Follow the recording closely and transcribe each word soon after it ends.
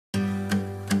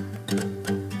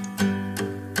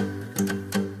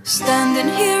Standing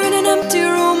here in an empty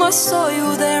room, I saw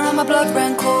you there and my blood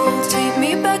ran cold. Take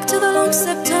me back to the long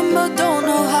September, don't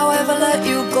know how I ever let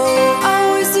you go. I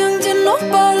was young, didn't know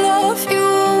about love, you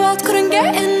were wild, couldn't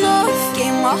get enough.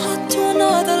 Gave my heart to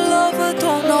another lover,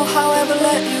 don't know how I ever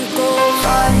let you go.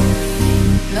 Find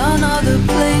another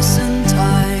place and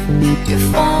time,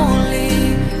 if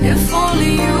only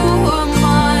you were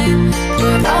mine.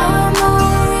 But I'm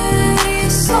already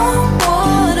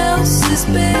someone else's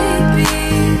baby.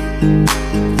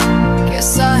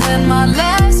 Guess I had my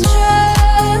last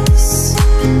chance,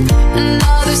 and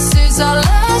now this is our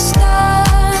last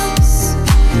dance.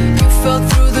 You fell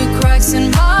through the cracks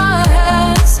in my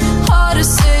hands. Hard to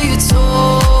say it's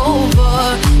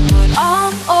over, but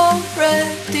I'm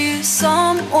already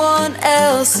someone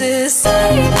else's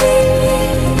baby.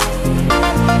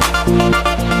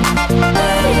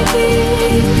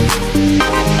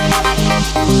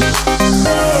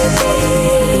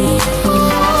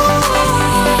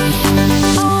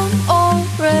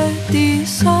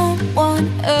 Someone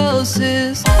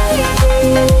else's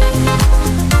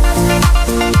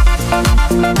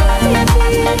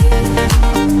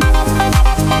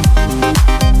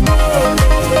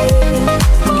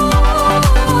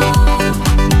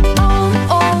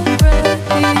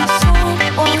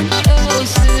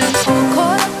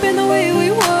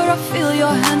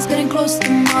close to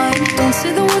mine. Don't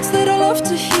say the words that I love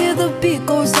to hear. The beat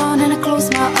goes on and I close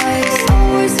my eyes.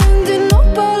 Always ending up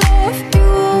about love. You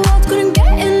were wild, couldn't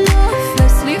get enough.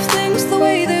 Let's leave things the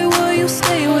way they were. You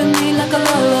stay with me like a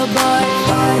lullaby.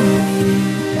 Find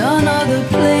me another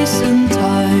place and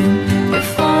time.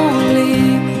 If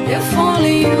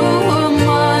only you were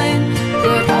mine.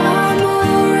 But I'm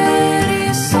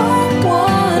already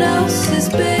someone else's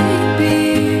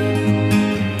baby.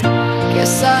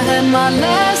 Guess I had my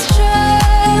last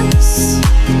chance,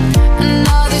 and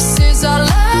now this is our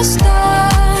last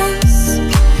dance.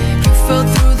 You fell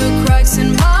through the cracks in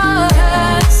my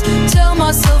hands. Tell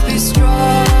myself be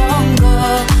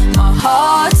stronger. My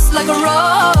heart's like a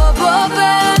rubber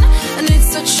band, and it's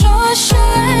such a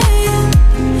shame.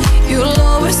 You'll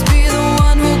always be the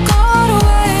one who got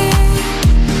away.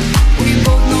 We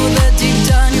both know that deep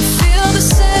down you feel the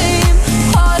same.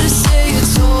 Hard to say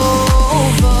it's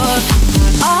over, but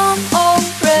I'm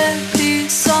already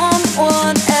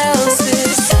someone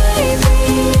else's baby.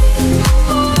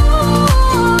 Oh,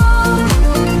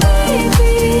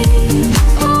 baby.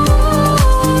 Oh,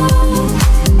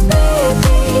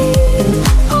 baby.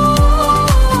 Oh,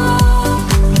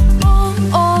 I'm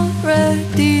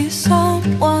already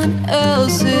someone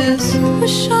else's.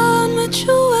 Wish I met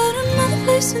you at another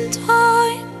place and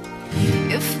time.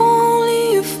 If only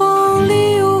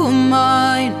you were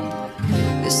mine.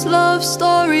 This love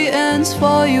story ends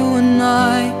for you and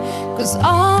I, 'cause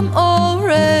I'm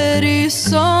already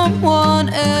someone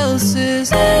else's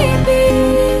baby.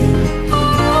 Oh,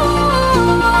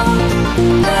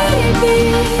 baby.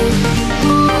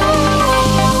 Oh,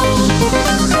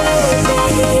 baby.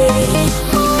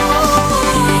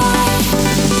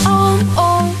 I'm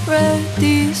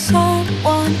already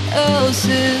someone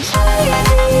else's.